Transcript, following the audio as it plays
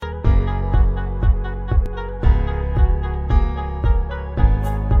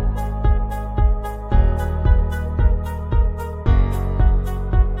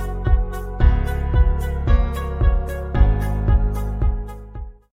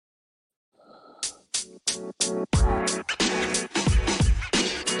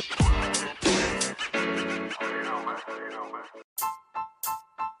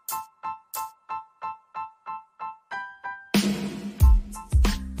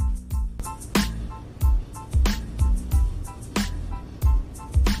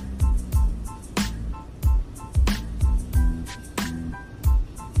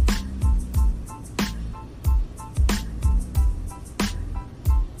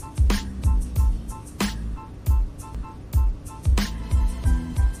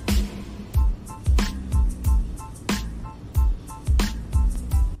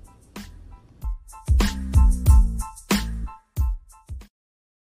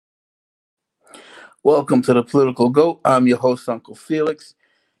Welcome to the Political Goat. I'm your host, Uncle Felix,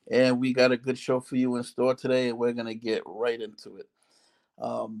 and we got a good show for you in store today, and we're going to get right into it.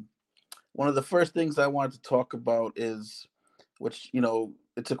 Um, One of the first things I wanted to talk about is,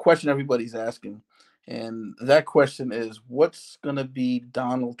 it's a question everybody's asking. And that question is, what's going to be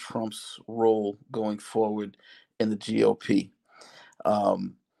Donald Trump's role going forward in the GOP?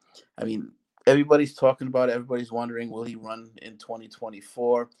 Um, I mean, everybody's talking about it. Everybody's wondering, will he run in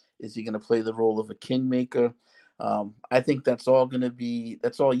 2024? Is he going to play the role of a kingmaker? I think that's all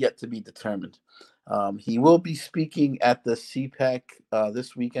yet to be determined. He will be speaking at the CPAC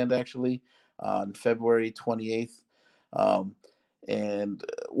this weekend, actually, on February 28th. Um, and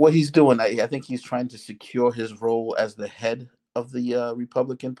what he's doing, I think he's trying to secure his role as the head of the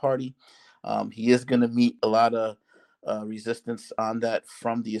Republican Party. He is going to meet a lot of resistance on that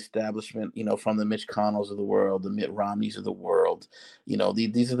from the establishment, from the Mitch Connells of the world, the Mitt Romneys of the world.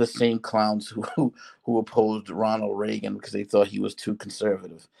 These are the same clowns who opposed Ronald Reagan because they thought he was too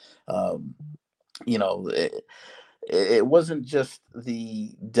conservative. Um, you know, it, it wasn't just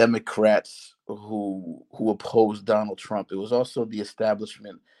the Democrats who opposed Donald Trump. It was also the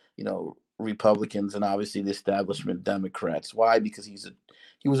establishment, Republicans, and obviously the establishment Democrats. Why? Because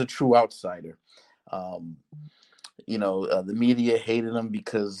he was a true outsider. Um, the media hated him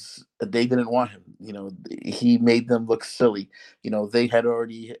because they didn't want him. He made them look silly. They had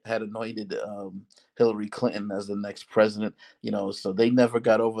already had anointed Hillary Clinton as the next president. So they never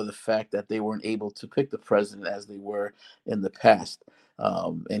got over the fact that they weren't able to pick the president as they were in the past.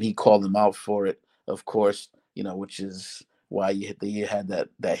 And he called them out for it, of course. Which is why you had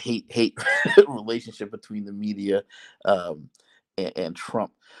that hate relationship between the media and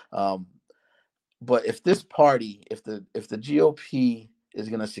Trump. Um, but if this party, if the GOP is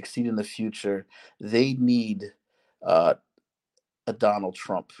going to succeed in the future, they need uh, a Donald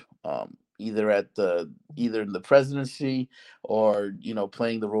Trump, either in the presidency or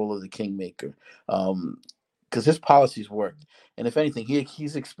playing the role of the kingmaker, because his policies worked, and if anything,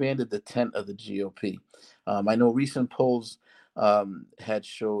 he's expanded the tent of the GOP. I know recent polls had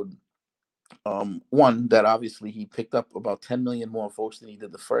showed one that obviously he picked up about 10 million more votes than he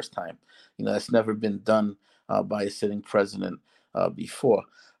did the first time. That's never been done by a sitting president before.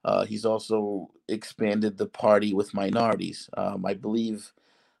 He's also expanded the party with minorities. I believe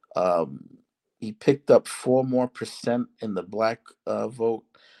um, he picked up 4% more in the black vote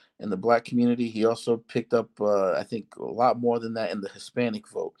in the black community. He also picked up, I think, a lot more than that in the Hispanic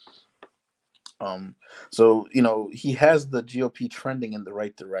vote. Um, so he has the GOP trending in the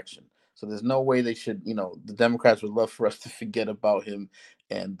right direction. So there's no way they should. The Democrats would love for us to forget about him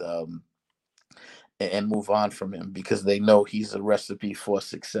and and move on from him because they know he's a recipe for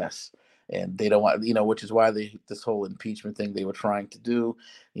success. And they don't want, which is why this whole impeachment thing they were trying to do,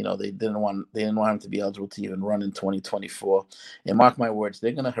 they didn't want him to be eligible to even run in 2024. And mark my words,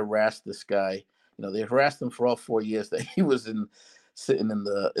 they're going to harass this guy. They harassed him for all 4 years that he was sitting in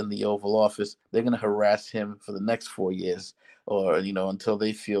the Oval Office. They're going to harass him for the next 4 years, or until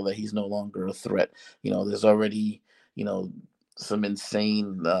they feel that he's no longer a threat. There's already some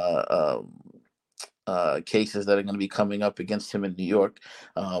insane cases that are going to be coming up against him in New York,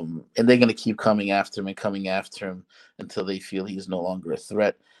 and they're going to keep coming after him and coming after him until they feel he's no longer a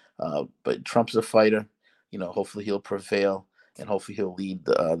threat. But Trump's a fighter. Hopefully he'll prevail, and hopefully he'll lead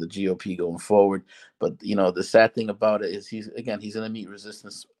the GOP going forward. But the sad thing about it is he's going to meet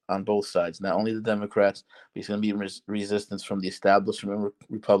resistance on both sides. Not only the Democrats, but he's going to meet resistance from the establishment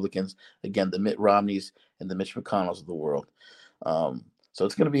Republicans. Again, the Mitt Romneys and the Mitch McConnells of the world. So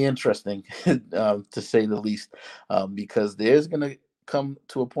it's going to be interesting, to say the least, because there's going to come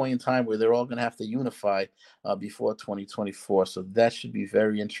to a point in time where they're all going to have to unify before 2024. So that should be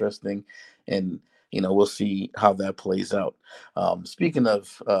very interesting, and we'll see how that plays out. Speaking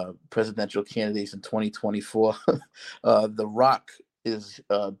of presidential candidates in 2024, The Rock is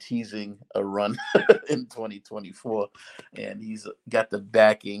teasing a run in 2024, and he's got the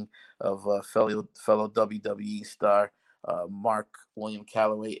backing of fellow WWE star Mark William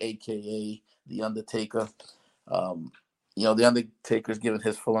Calloway, aka The Undertaker. Um, The Undertaker's given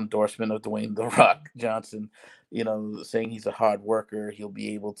his full endorsement of Dwayne The Rock Johnson. Saying he's a hard worker, he'll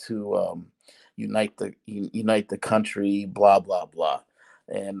be able to unite the country. Blah blah blah.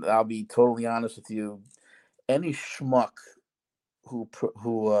 And I'll be totally honest with you. Any schmuck who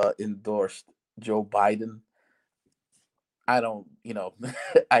endorsed Joe Biden, I don't,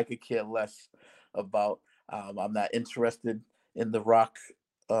 I could care less about. I'm not interested in The Rock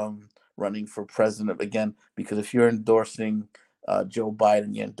running for president again, because if you're endorsing Joe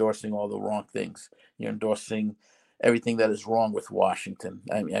Biden, you're endorsing all the wrong things. You're endorsing everything that is wrong with Washington.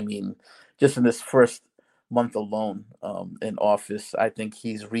 I mean, just in this first month alone in office, I think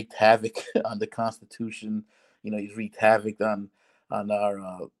he's wreaked havoc on the Constitution. He's wreaked havoc on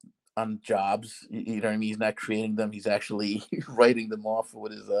our on jobs. You know what I mean? He's not creating them; he's actually writing them off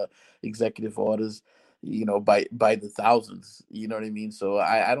with his executive orders. By the thousands. You know what I mean? So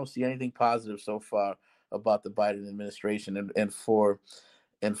I don't see anything positive so far about the Biden administration, and for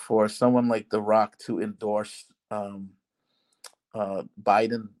someone like The Rock to endorse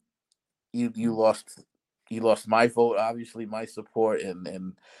Biden, you lost my vote, obviously my support,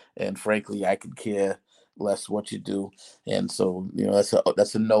 and frankly, I could care less what you do, and so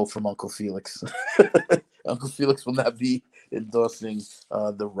that's a no from Uncle Felix. Uncle Felix will not be endorsing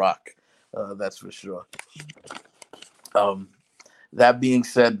The Rock, that's for sure. Um, that being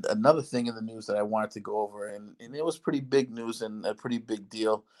said, another thing in the news that I wanted to go over, and it was pretty big news and a pretty big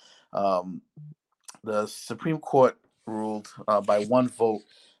deal. Um, the Supreme Court ruled by one vote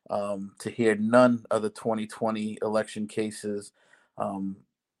to hear none of the 2020 election cases um,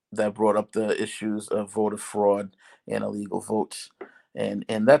 that brought up the issues of voter fraud and illegal votes, and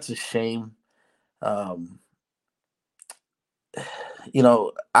that's a shame. Um,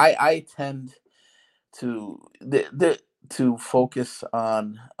 I tend to focus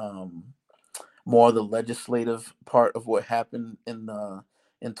on more the legislative part of what happened in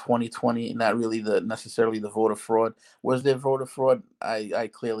 2020, not really the necessarily the voter fraud. Was there voter fraud? I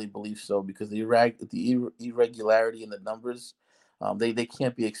clearly believe so, because the irregularity in the numbers, they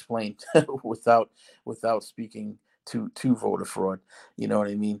can't be explained without speaking to voter fraud. You know what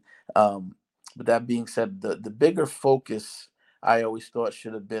I mean? But that being said, the bigger focus I always thought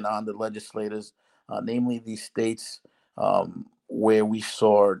should have been on the legislators, namely these states where we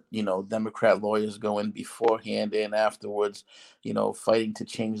saw, Democrat lawyers go in beforehand and afterwards, fighting to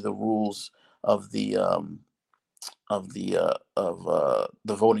change the rules of the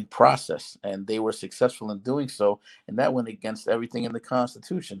voting process, and they were successful in doing so, and that went against everything in the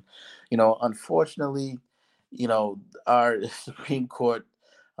Constitution. Unfortunately, our Supreme Court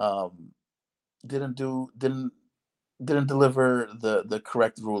um, didn't do didn't deliver the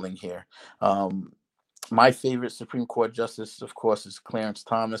correct ruling here. Um, my favorite Supreme Court justice, of course, is Clarence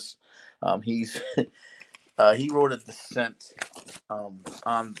Thomas. He's he wrote a dissent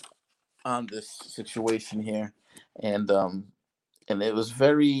on this situation here, and it was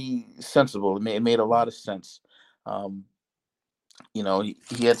very sensible. It made a lot of sense. Um,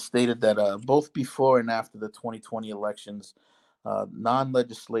 he had stated that both before and after the 2020 elections,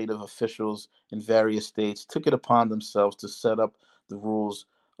 non-legislative officials in various states took it upon themselves the rules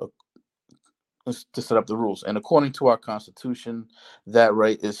to set up the rules. And according to our Constitution, that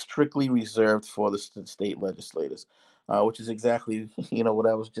right is strictly reserved for the state legislators, which is exactly what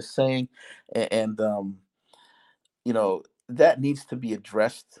I was just saying, and that needs to be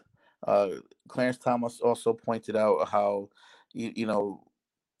addressed. Uh, Clarence Thomas also pointed out how you, you know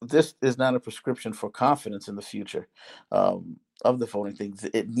this is not a prescription for confidence in the future of the voting things.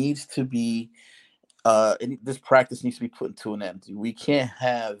 It needs to be this practice needs to be put to an end. We can't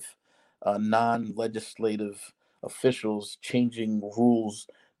have non-legislative officials changing rules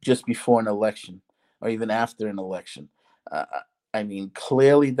just before an election or even after an election. Uh, I mean,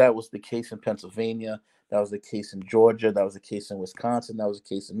 clearly that was the case in Pennsylvania. That was the case in Georgia. That was the case in Wisconsin. That was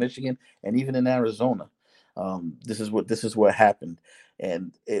the case in Michigan, and even in Arizona. This is what happened,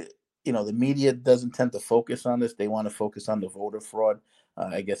 and the media doesn't tend to focus on this. They want to focus on the voter fraud.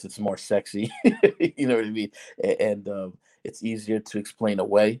 I guess it's more sexy, you know what I mean, and it's easier to explain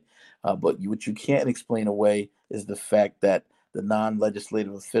away. But what you can't explain away is the fact that the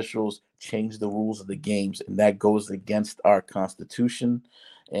non-legislative officials change the rules of the games, and that goes against our Constitution.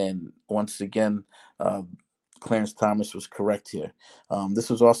 And once again, uh, Clarence Thomas was correct here.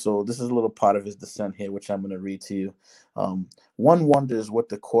 This is a little part of his dissent here, which I'm going to read to you. One wonders what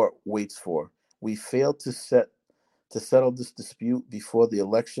the court waits for. We failed to settle this dispute before the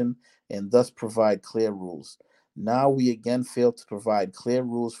election and thus provide clear rules. Now we again fail to provide clear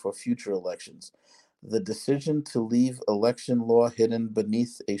rules for future elections. The decision to leave election law hidden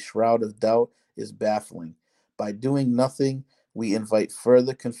beneath a shroud of doubt is baffling. By doing nothing, we invite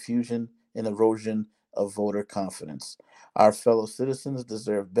further confusion and erosion of voter confidence. Our fellow citizens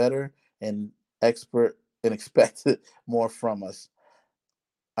deserve better and expect more from us.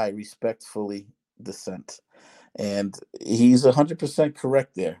 I respectfully dissent. And he's 100%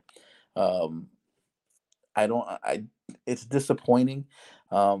 correct there. Um, I don't. I. It's disappointing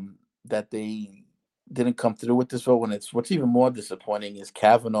that they didn't come through with this vote. What's even more disappointing is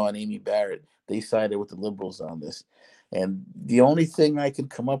Kavanaugh and Amy Barrett. They sided with the liberals on this, and the only thing I can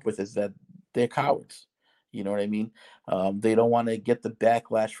come up with is that they're cowards. You know what I mean? They don't want to get the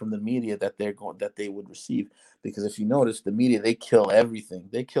backlash from the media that they would receive, because if you notice, the media, they kill everything.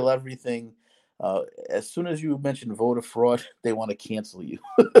 They kill everything. As soon as you mention voter fraud, they want to cancel you.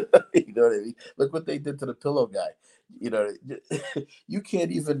 You know what I mean? Look what they did to the pillow guy. You know, you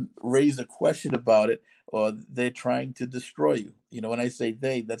can't even raise a question about it, or they're trying to destroy you. You know, when I say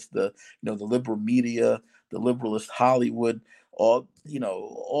they, that's the liberal media, the liberalist Hollywood, all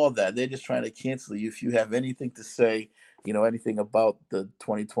that. They're just trying to cancel you if you have anything to say, anything about the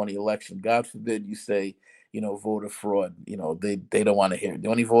 2020 election. God forbid you say, voter fraud. They don't want to hear it. The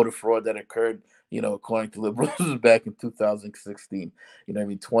only voter fraud that occurred, according to liberals, was back in 2016.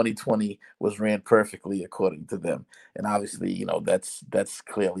 2020 was ran perfectly according to them, and obviously, that's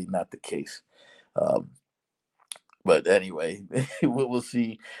clearly not the case. Um, but anyway, we'll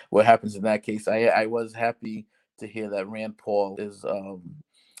see what happens in that case. I was happy to hear that Rand Paul is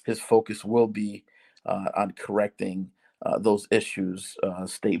his focus will be on correcting those issues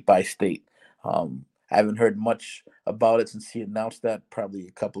state by state. I haven't heard much about it since he announced that,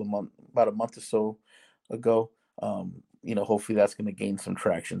 probably about a month or so ago. Hopefully that's going to gain some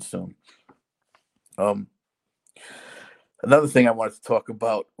traction soon. Another thing I wanted to talk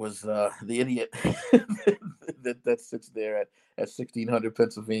about was the idiot that sits there at 1600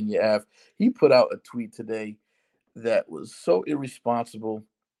 Pennsylvania Ave. He put out a tweet today that was so irresponsible.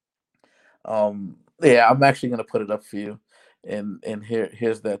 Yeah, I'm actually going to put it up for you, and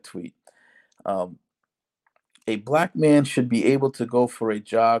here's that tweet. A black man should be able to go for a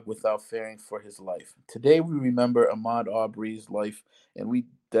jog without fearing for his life. Today we remember Ahmaud Arbery's life, and we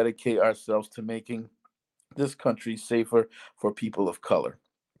dedicate ourselves to making this country safer for people of color.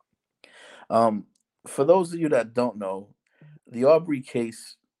 For those of you that don't know, the Arbery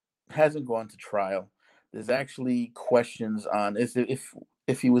case hasn't gone to trial. There's actually questions on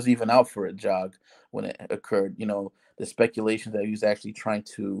if he was even out for a jog when it occurred. The speculation that he was actually trying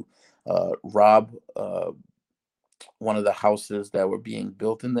to rob one of the houses that were being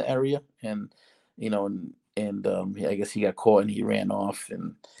built in the area, and I guess he got caught and he ran off,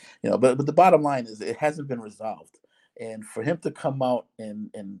 and but the bottom line is it hasn't been resolved. And for him to come out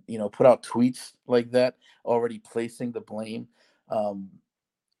and put out tweets like that, already placing the blame,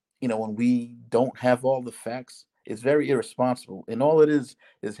 when we don't have all the facts, it's very irresponsible. And all it is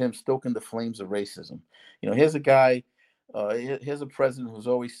him stoking the flames of racism. Here's a guy, here's a president who's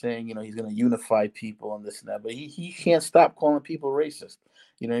always saying, he's going to unify people and this and that, but he can't stop calling people racist.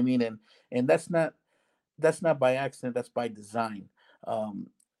 You know what I mean? And that's not by accident. That's by design.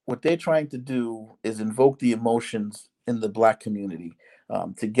 What they're trying to do is invoke the emotions in the black community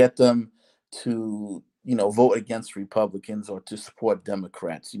to get them to vote against Republicans or to support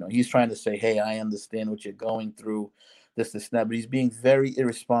Democrats. He's trying to say, hey, I understand what you're going through, this and that, but he's being very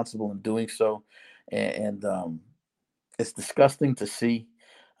irresponsible in doing so, and it's disgusting to see.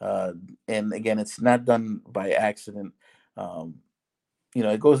 And again, it's not done by accident.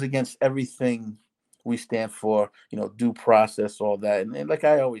 It goes against everything we stand for, due process, all that. And like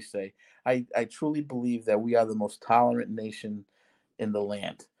I always say, I truly believe that we are the most tolerant nation in the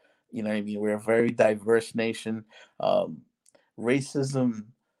land. You know what I mean? We're a very diverse nation. Racism,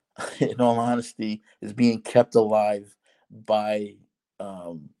 in all honesty, is being kept alive by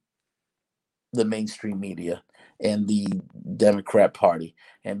the mainstream media and the Democrat Party,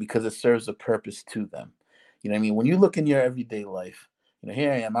 and because it serves a purpose to them. You know what I mean? When you look in your everyday life,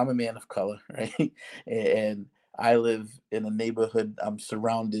 here I am, I'm a man of color, right? And I live in a neighborhood, I'm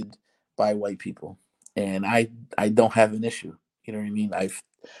surrounded by white people, and I don't have an issue. You know what I mean?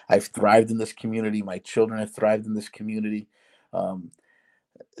 I've thrived in this community. My children have thrived in this community.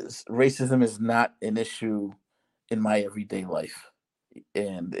 Racism is not an issue in my everyday life,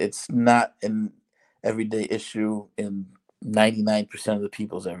 and it's not an everyday issue in 99% of the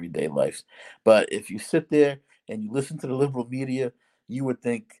people's everyday lives. But if you sit there and you listen to the liberal media, you would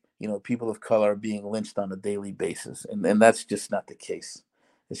think, people of color are being lynched on a daily basis. And that's just not the case.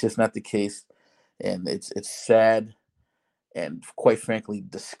 It's just not the case. And it's sad and, quite frankly,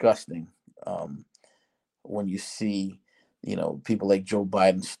 disgusting when you see, people like Joe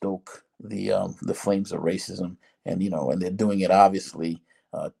Biden stoke the flames of racism, and and they're doing it obviously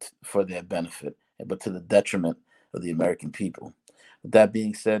for their benefit, but to the detriment of the American people. With that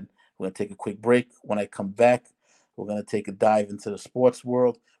being said, we're going to take a quick break. When I come back, we're going to take a dive into the sports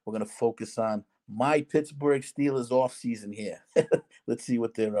world. We're going to focus on my Pittsburgh Steelers offseason here. Let's see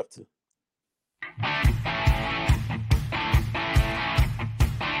what they're up to.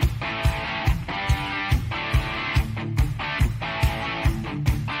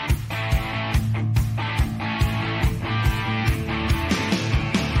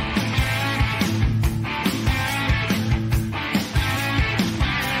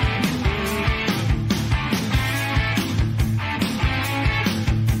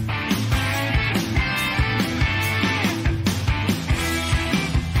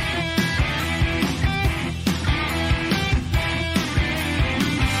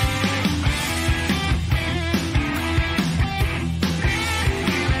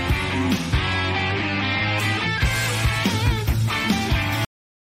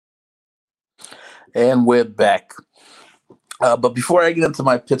 And we're back. But before I get into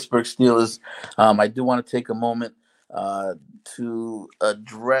my Pittsburgh Steelers, I do want to take a moment uh, to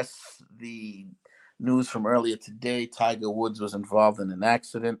address the news from earlier today. Tiger Woods was involved in an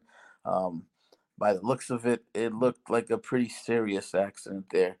accident. Um, by the looks of it, it looked like a pretty serious accident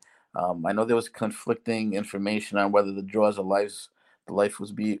there. I know there was conflicting information on whether the jaws of the life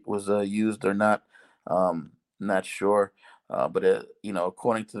was used or not. Not sure, but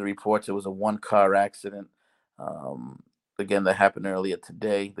according to the reports, it was a one-car accident. Um, Again, that happened earlier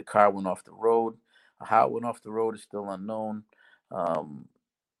today. The car went off the road. How it went off the road is still unknown. Um,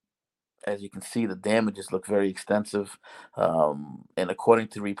 as you can see, the damages look very extensive. And according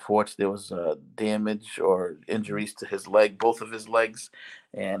to reports, there was damage or injuries to his leg, both of his legs.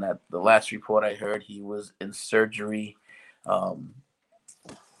 And at the last report I heard, he was in surgery um,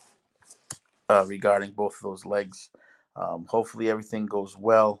 regarding both of those legs. Hopefully, everything goes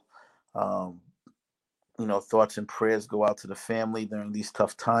well. Um, Thoughts and prayers go out to the family during these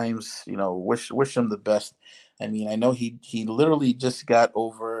tough times. Wish him the best. I mean, I know he literally just got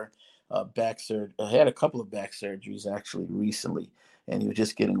over back surgery. He had a couple of back surgeries actually recently, and he was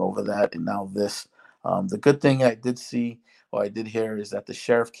just getting over that, and now this. The good thing I did see or I did hear is that the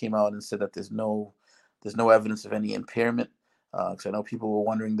sheriff came out and said that there's no evidence of any impairment. Because I know people were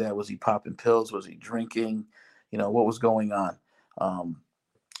wondering that, was he popping pills, was he drinking, what was going on.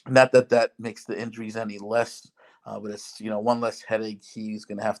 Not that that makes the injuries any less, but it's one less headache he's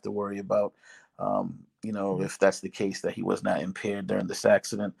going to have to worry about. If that's the case, that he was not impaired during this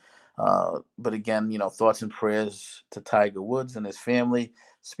accident. But again, thoughts and prayers to Tiger Woods and his family,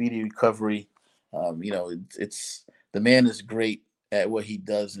 speedy recovery. It's the man is great at what he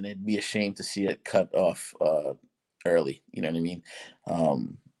does, and it'd be a shame to see it cut off early. You know what I mean?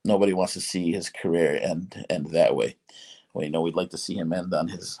 Nobody wants to see his career end that way. Well, we'd like to see him end on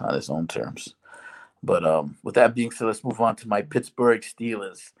his own terms. But with that being said, let's move on to my Pittsburgh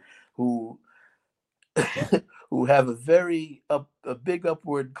Steelers, who who have a big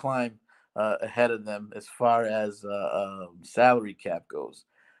upward climb ahead of them as far as salary cap goes.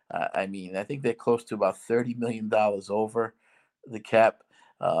 I mean, I think they're close to about $30 million over the cap.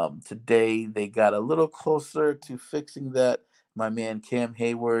 Today they got a little closer to fixing that. My man Cam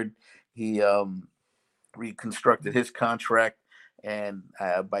Hayward, he reconstructed his contract, and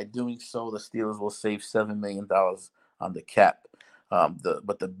by doing so, the Steelers will save $7 million on the cap.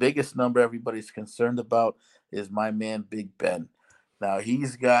 But the biggest number everybody's concerned about is my man Big Ben. Now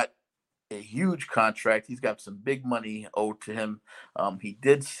he's got a huge contract. He's got some big money owed to him. He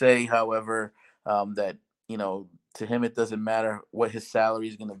did say, however, that to him it doesn't matter what his salary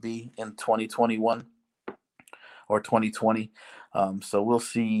is going to be in 2021 or 2020. So we'll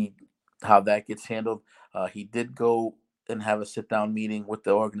see how that gets handled. He did go and have a sit down meeting with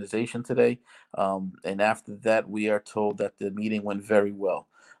the organization today. And after that, we are told that the meeting went very well.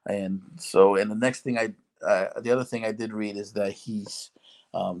 And so, and the other thing I did read is that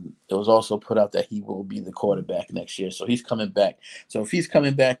it was also put out that he will be the quarterback next year. So he's coming back. So if he's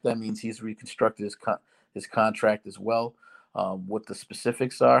coming back, that means he's reconstructed his contract as well. What the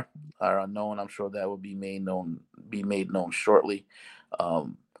specifics are unknown. I'm sure that will be made known shortly.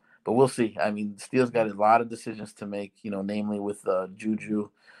 But we'll see. I mean, Steele's got a lot of decisions to make. Namely with Juju,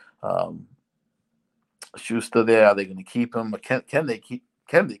 Schuster. There, are they going to keep him? Or can they keep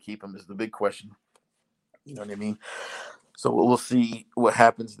him? Is the big question. You know what I mean? So we'll see what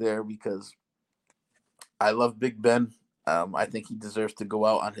happens there, because I love Big Ben. I think he deserves to go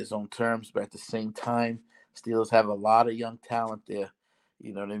out on his own terms, but at the same time, Steelers have a lot of young talent there.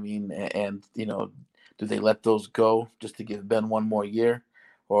 You know what I mean? And do they let those go just to give Ben one more year,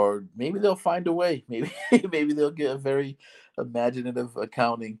 or maybe they'll find a way? Maybe they'll get a very imaginative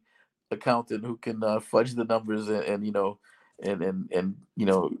accountant who can fudge the numbers and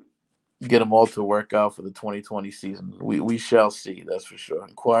get them all to work out for the 2020 season. We shall see. That's for sure.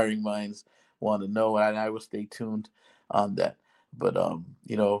 Inquiring minds want to know, and I will stay tuned on that. But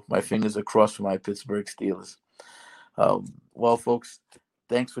my fingers are crossed for my Pittsburgh Steelers. Well, folks,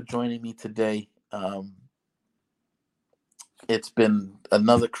 thanks for joining me today. It's been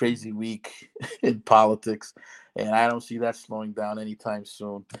another crazy week in politics, and I don't see that slowing down anytime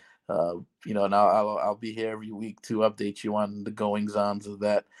soon. And I'll be here every week to update you on the goings-ons of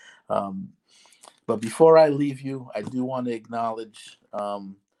that. But before I leave you, I do want to acknowledge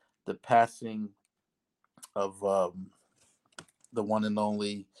the passing of the one and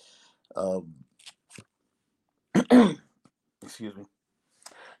only, um, excuse me.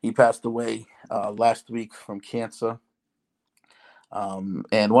 He passed away last week from cancer.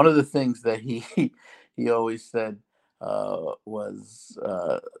 And one of the things that he always said was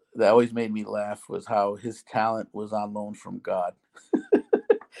that always made me laugh was how his talent was on loan from God.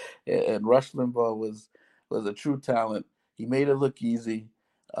 And Rush Limbaugh was a true talent. He made it look easy,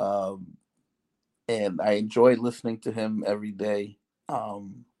 um, and I enjoyed listening to him every day.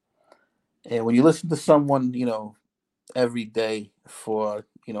 Um, and when you listen to someone, every day for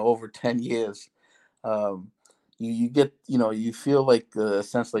over 10 years, um, you get you feel like a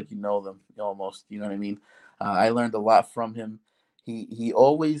sense like them almost. You know what I mean? I learned a lot from him. He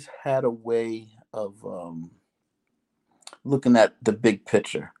always had a way of looking at the big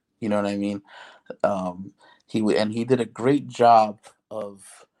picture. You know what I mean? Um, he did a great job of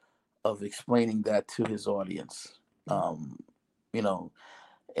explaining that to his audience. You know,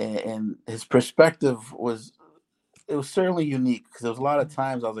 and his perspective was it was certainly unique because there was a lot of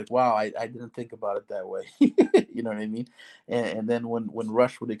times I was like, wow, I didn't think about it that way. You know what I mean? And then when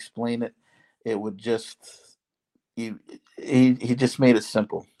Rush would explain it, it would just he, he just made it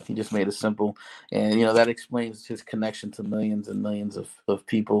simple. He just made it simple, and that explains his connection to millions and millions of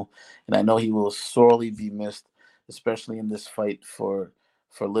people. And I know he will sorely be missed, especially in this fight for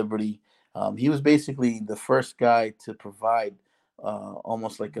liberty. He was basically the first guy to provide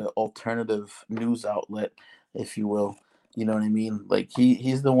almost like an alternative news outlet, if you will. You know what I mean? Like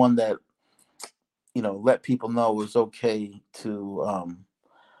he's the one that let people know it was okay to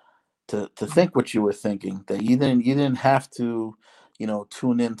think what you were thinking. That you didn't have to,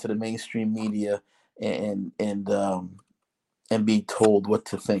 tune into the mainstream media and be told what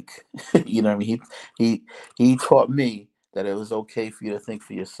to think. You know what I mean? He taught me that it was okay for you to think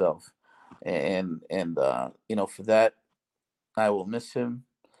for yourself, and for that I will miss him.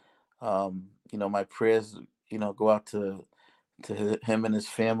 My prayers go out to him and his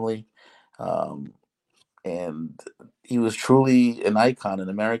family. Um, and he was truly an icon, an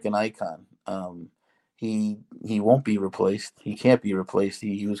American icon. He won't be replaced. He can't be replaced.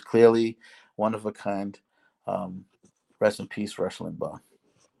 He was clearly one of a kind. Um, Rest in peace, Rush Limbaugh.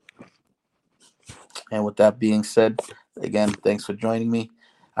 And with that being said, again, thanks for joining me.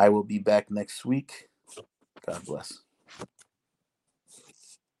 I will be back next week. God bless.